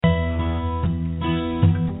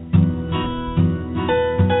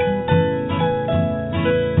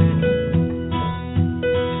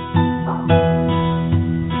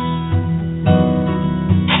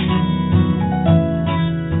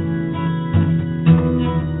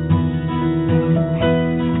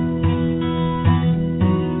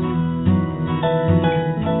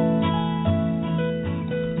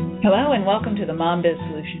Mom Biz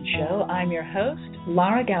Solutions Show. I'm your host,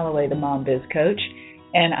 Lara Galloway, the Mom Biz Coach,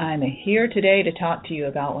 and I'm here today to talk to you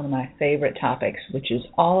about one of my favorite topics, which is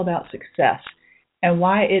all about success and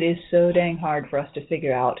why it is so dang hard for us to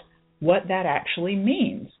figure out what that actually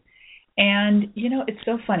means. And, you know, it's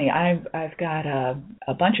so funny. I've got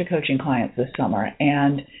a bunch of coaching clients this summer,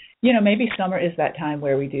 and, you know, maybe summer is that time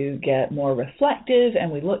where we do get more reflective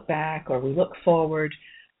and we look back or we look forward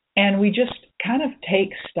and we just kind of take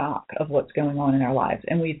stock of what's going on in our lives,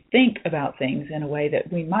 and we think about things in a way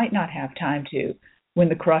that we might not have time to when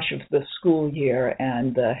the crush of the school year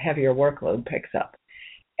and the heavier workload picks up.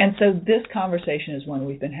 And so this conversation is one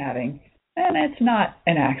we've been having, and it's not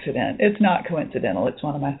an accident. It's not coincidental. It's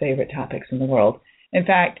one of my favorite topics in the world. In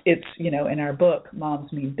fact, it's, you know, in our book,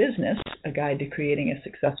 Moms Mean Business, A Guide to Creating a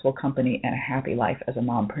Successful Company and a Happy Life as a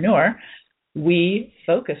Mompreneur, we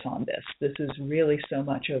focus on this. This is really so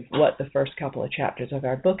much of what the first couple of chapters of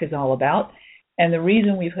our book is all about. And the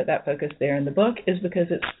reason we put that focus there in the book is because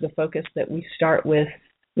it's the focus that we start with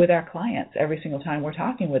our clients every single time we're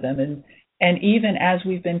talking with them. And even as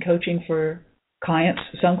we've been coaching for clients,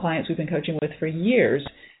 some clients we've been coaching with for years,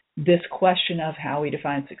 this question of how we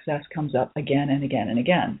define success comes up again and again and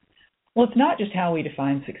again. Well, it's not just how we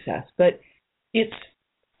define success, but it's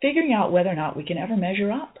figuring out whether or not we can ever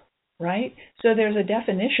measure up. Right? So there's a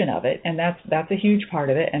definition of it, and that's a huge part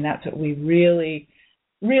of it, and that's what we really,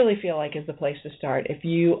 really feel like is the place to start. If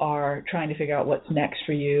you are trying to figure out what's next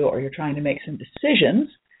for you, or you're trying to make some decisions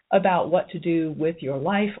about what to do with your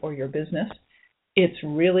life or your business, it's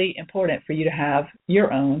really important for you to have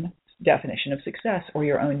your own definition of success or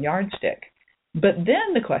your own yardstick. But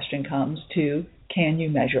then the question comes to, can you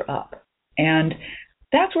measure up? And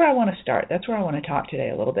that's where I want to start. That's where I want to talk today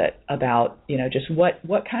a little bit about, you know, just what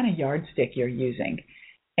kind of yardstick you're using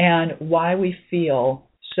and why we feel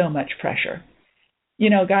so much pressure. You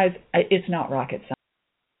know, guys, it's not rocket science.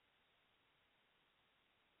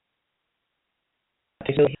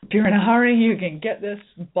 So if you're in a hurry, you can get this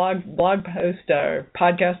blog post or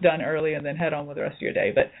podcast done early and then head on with the rest of your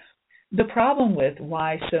day. But the problem with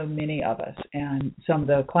why so many of us and some of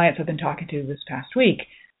the clients I've been talking to this past week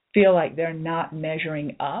feel like they're not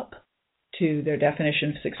measuring up to their definition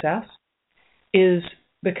of success is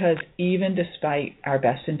because even despite our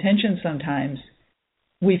best intentions sometimes,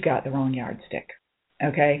 we've got the wrong yardstick,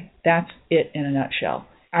 okay? That's it in a nutshell.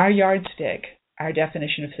 Our yardstick, our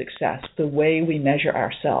definition of success, the way we measure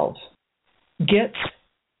ourselves, gets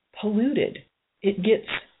polluted. It gets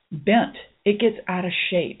bent. It gets out of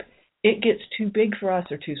shape. It gets too big for us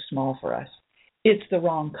or too small for us. It's the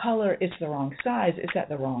wrong color, it's the wrong size, it's at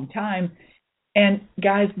the wrong time. And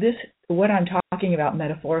guys, what I'm talking about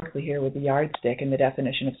metaphorically here with the yardstick and the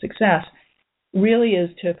definition of success really is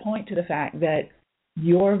to point to the fact that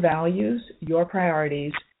your values, your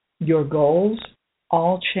priorities, your goals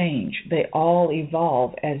all change. They all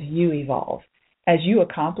evolve as you evolve. As you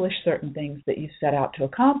accomplish certain things that you set out to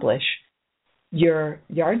accomplish, your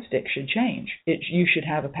yardstick should change. You should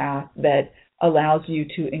have a path that allows you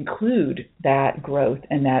to include that growth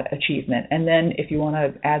and that achievement. And then if you want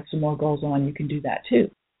to add some more goals on, you can do that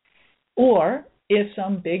too. Or if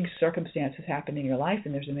some big circumstance has happened in your life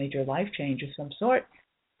and there's a major life change of some sort,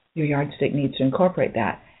 your yardstick needs to incorporate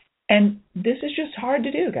that. And this is just hard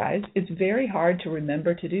to do, guys. It's very hard to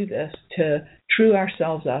remember to do this, to true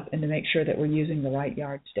ourselves up and to make sure that we're using the right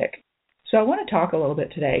yardstick. So I want to talk a little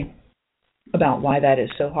bit today about why that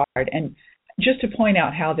is so hard. And just to point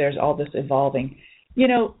out how there's all this evolving, you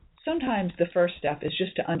know, sometimes the first step is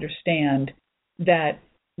just to understand that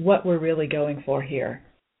what we're really going for here,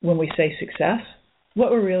 when we say success,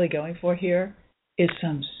 what we're really going for here is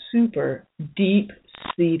some super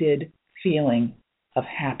deep-seated feeling of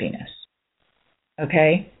happiness,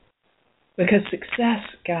 okay? Because success,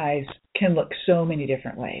 guys, can look so many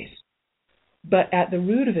different ways. But at the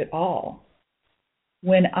root of it all,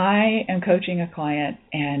 when I am coaching a client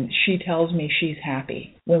and she tells me she's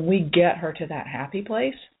happy, when we get her to that happy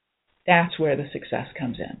place, that's where the success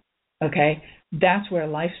comes in, okay? That's where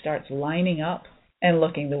life starts lining up and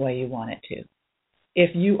looking the way you want it to.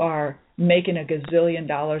 If you are making a gazillion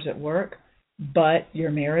dollars at work, but your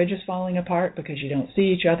marriage is falling apart because you don't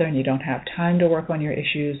see each other and you don't have time to work on your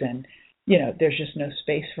issues and, you know, there's just no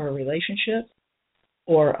space for a relationship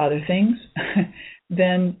or other things,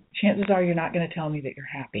 then chances are you're not going to tell me that you're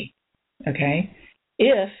happy, okay?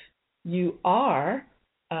 If you are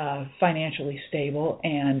financially stable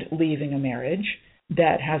and leaving a marriage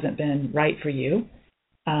that hasn't been right for you,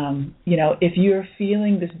 you know, if you're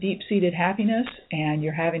feeling this deep-seated happiness and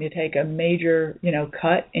you're having to take a major, you know,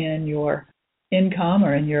 cut in your income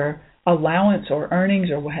or in your allowance or earnings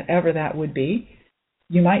or whatever that would be,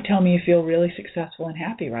 you might tell me you feel really successful and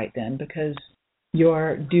happy right then because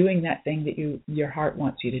you're doing that thing that your heart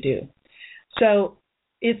wants you to do. So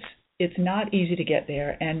it's not easy to get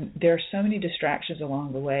there, and there are so many distractions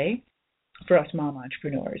along the way for us mom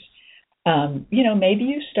entrepreneurs. Maybe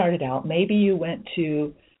you started out, maybe you went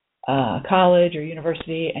to college or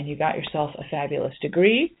university and you got yourself a fabulous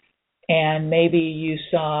degree, and maybe you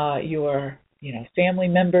saw your family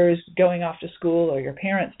members going off to school or your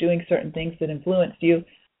parents doing certain things that influenced you.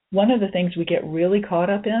 One of the things we get really caught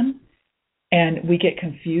up in, and we get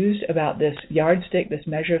confused about this yardstick, this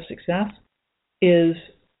measure of success, is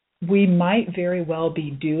we might very well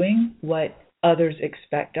be doing what others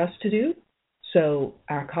expect us to do. So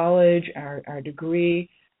our college, our degree,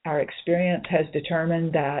 our experience has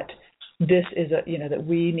determined that this is that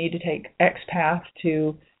we need to take X path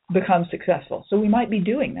to become successful. So we might be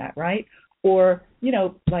doing that, right? Or,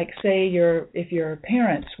 like say if your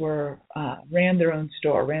parents ran their own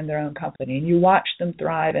store, ran their own company, and you watched them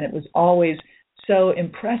thrive, and it was always so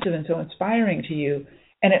impressive and so inspiring to you,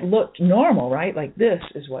 and it looked normal, right? Like this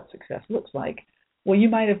is what success looks like. Well, you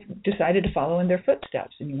might have decided to follow in their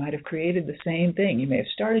footsteps, and you might have created the same thing. You may have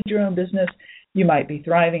started your own business. You might be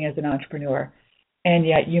thriving as an entrepreneur, and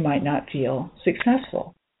yet you might not feel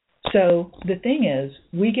successful. So the thing is,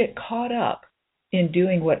 we get caught up in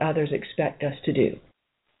doing what others expect us to do,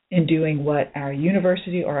 in doing what our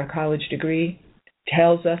university or our college degree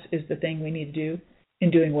tells us is the thing we need to do,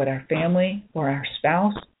 in doing what our family or our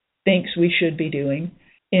spouse thinks we should be doing,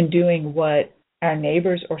 in doing what our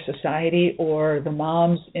neighbors or society or the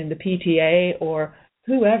moms in the PTA or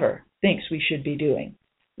whoever thinks we should be doing.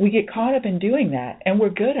 We get caught up in doing that, and we're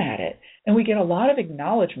good at it, and we get a lot of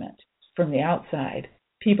acknowledgement from the outside,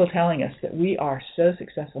 people telling us that we are so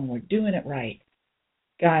successful and we're doing it right.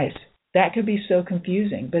 Guys, that could be so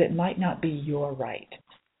confusing, but it might not be your right.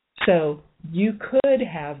 So you could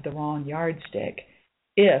have the wrong yardstick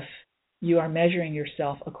if you are measuring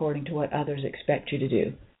yourself according to what others expect you to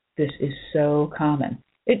do. This is so common.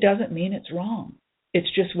 It doesn't mean it's wrong.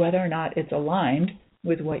 It's just whether or not it's aligned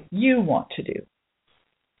with what you want to do.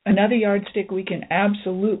 Another yardstick we can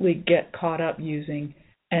absolutely get caught up using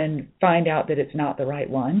and find out that it's not the right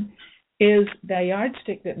one is the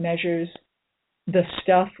yardstick that measures the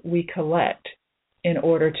stuff we collect in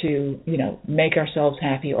order to, make ourselves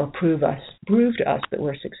happy or prove to us that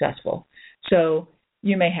we're successful. So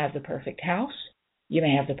you may have the perfect house. You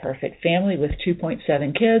may have the perfect family with 2.7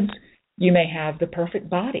 kids. You may have the perfect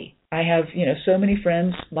body. I have, so many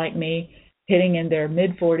friends like me hitting in their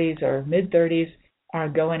mid-40s or mid-30s are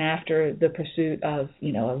going after the pursuit of,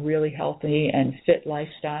 a really healthy and fit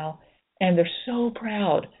lifestyle. And they're so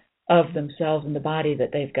proud of themselves and the body that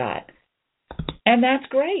they've got. And that's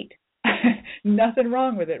great. Nothing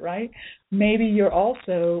wrong with it, right? Maybe you're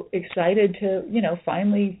also excited to,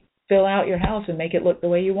 finally fill out your house and make it look the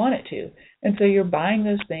way you want it to. And so you're buying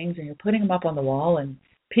those things and you're putting them up on the wall, and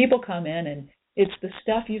people come in, and it's the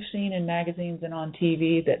stuff you've seen in magazines and on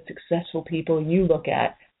TV that successful people you look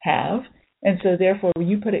at have. And so therefore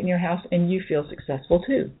you put it in your house and you feel successful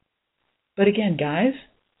too. But again, guys,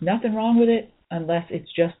 nothing wrong with it unless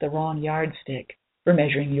it's just the wrong yardstick for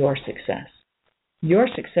measuring your success. Your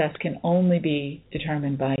success can only be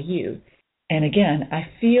determined by you. And again, I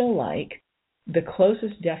feel like the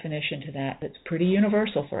closest definition to that that's pretty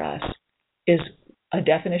universal for us is a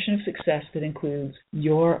definition of success that includes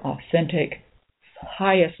your authentic,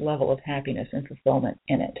 highest level of happiness and fulfillment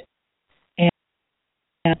in it.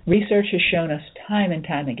 And research has shown us time and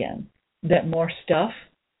time again that more stuff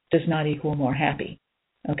does not equal more happy.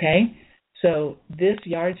 Okay? So this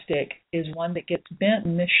yardstick is one that gets bent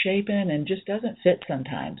and misshapen and just doesn't fit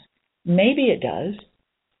sometimes. Maybe it does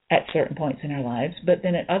at certain points in our lives, but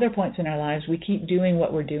then at other points in our lives, we keep doing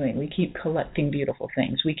what we're doing. We keep collecting beautiful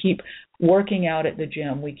things. We keep working out at the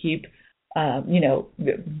gym. We keep,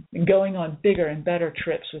 going on bigger and better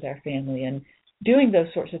trips with our family and doing those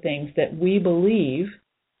sorts of things that we believe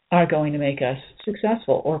are going to make us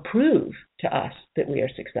successful or prove to us that we are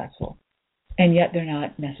successful. And yet they're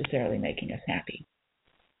not necessarily making us happy.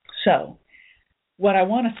 So what I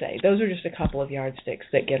want to say, those are just a couple of yardsticks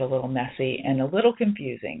that get a little messy and a little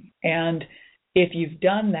confusing. And if you've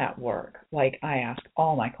done that work, like I ask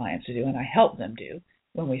all my clients to do and I help them do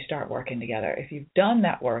when we start working together, if you've done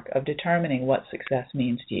that work of determining what success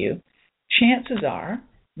means to you, chances are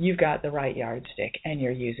you've got the right yardstick and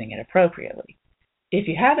you're using it appropriately. If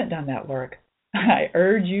you haven't done that work, I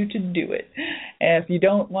urge you to do it. And if you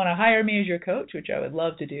don't want to hire me as your coach, which I would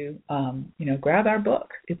love to do, grab our book.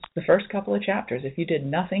 It's the first couple of chapters. If you did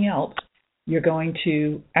nothing else, you're going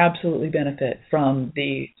to absolutely benefit from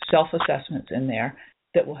the self-assessments in there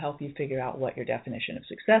that will help you figure out what your definition of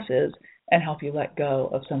success is and help you let go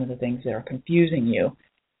of some of the things that are confusing you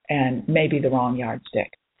and maybe the wrong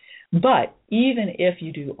yardstick. But even if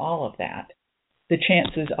you do all of that, the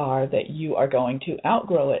chances are that you are going to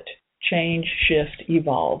outgrow it, change, shift,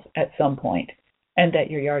 evolve at some point, and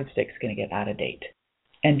that your yardstick's going to get out of date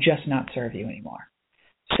and just not serve you anymore.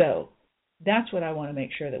 So that's what I want to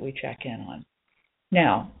make sure that we check in on.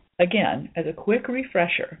 Now, again, as a quick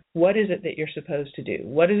refresher, what is it that you're supposed to do?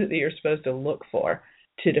 What is it that you're supposed to look for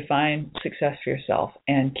to define success for yourself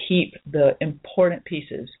and keep the important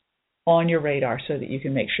pieces on your radar so that you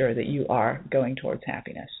can make sure that you are going towards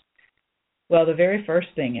happiness? Well, the very first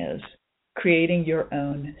thing is creating your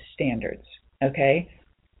own standards, okay?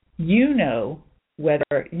 You know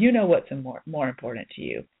what's more important to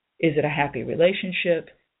you. Is it a happy relationship?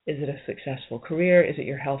 Is it a successful career? Is it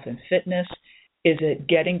your health and fitness? Is it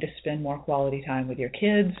getting to spend more quality time with your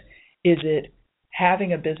kids? Is it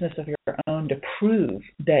having a business of your own to prove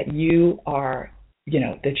that you are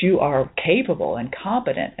capable and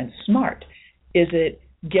competent and smart? Is it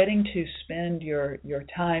getting to spend your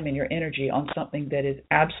time and your energy on something that is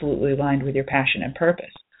absolutely aligned with your passion and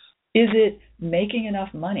purpose? Is it making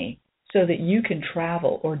enough money so that you can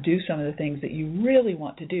travel or do some of the things that you really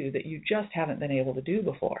want to do that you just haven't been able to do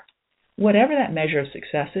before? Whatever that measure of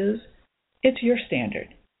success is, it's your standard.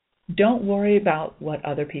 Don't worry about what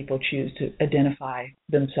other people choose to identify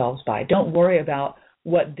themselves by. Don't worry about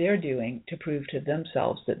what they're doing to prove to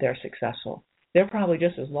themselves that they're successful. They're probably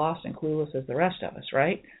just as lost and clueless as the rest of us,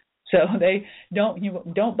 right? So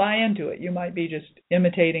don't buy into it. You might be just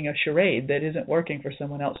imitating a charade that isn't working for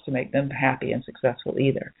someone else to make them happy and successful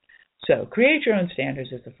either. So create your own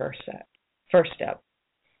standards is the first step.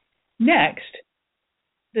 Next,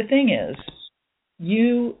 the thing is,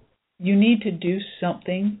 you need to do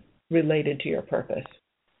something related to your purpose.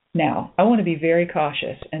 Now, I want to be very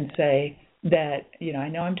cautious and say that, I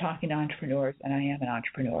know I'm talking to entrepreneurs and I am an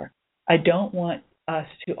entrepreneur. I don't want us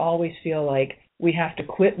to always feel like we have to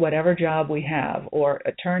quit whatever job we have or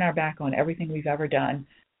turn our back on everything we've ever done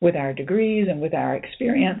with our degrees and with our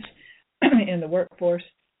experience in the workforce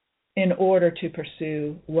in order to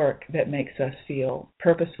pursue work that makes us feel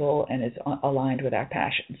purposeful and is aligned with our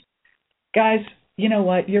passions. Guys, you know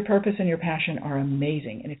what? Your purpose and your passion are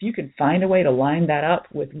amazing. And if you can find a way to line that up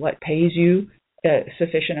with what pays you a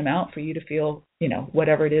sufficient amount for you to feel,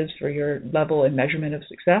 whatever it is for your level and measurement of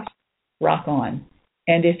success, rock on.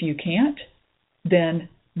 And if you can't, then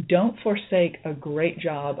don't forsake a great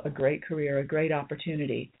job, a great career, a great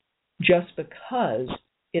opportunity just because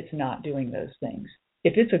it's not doing those things.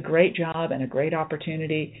 If it's a great job and a great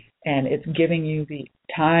opportunity and it's giving you the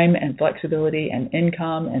time and flexibility and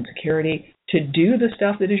income and security to do the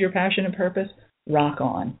stuff that is your passion and purpose, rock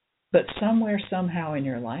on. But somewhere, somehow in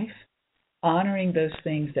your life, honoring those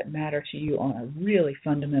things that matter to you on a really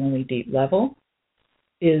fundamentally deep level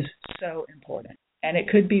is so important. And it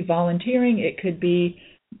could be volunteering. It could be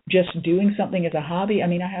just doing something as a hobby. I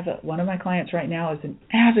mean, I have one of my clients right now is an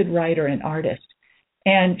avid writer and artist.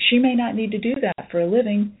 And she may not need to do that for a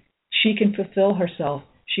living. She can fulfill herself.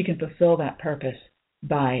 She can fulfill that purpose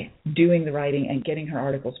by doing the writing and getting her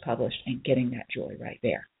articles published and getting that joy right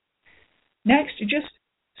there. Next, just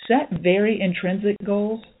set very intrinsic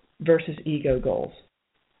goals versus ego goals.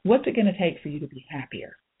 What's it going to take for you to be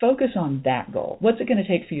happier? Focus on that goal. What's it going to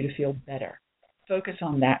take for you to feel better? Focus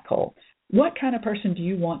on that goal. What kind of person do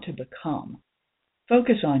you want to become?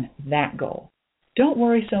 Focus on that goal. Don't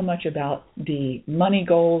worry so much about the money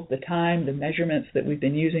goals, the time, the measurements that we've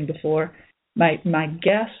been using before. My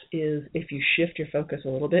guess is if you shift your focus a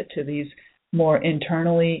little bit to these more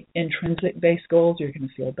internally intrinsic-based goals, you're going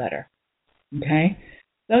to feel better. Okay?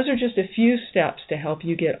 Those are just a few steps to help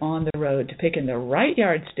you get on the road to picking the right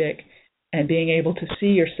yardstick and being able to see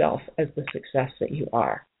yourself as the success that you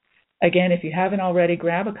are. Again, if you haven't already,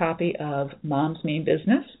 grab a copy of Mom's Mean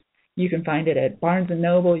Business. You can find it at Barnes &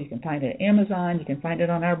 Noble. You can find it at Amazon. You can find it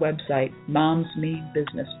on our website,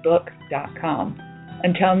 momsmeanbusinessbook.com.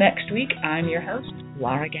 Until next week, I'm your host,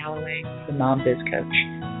 Laura Galloway, the Mom Biz Coach.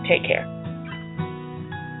 Take care.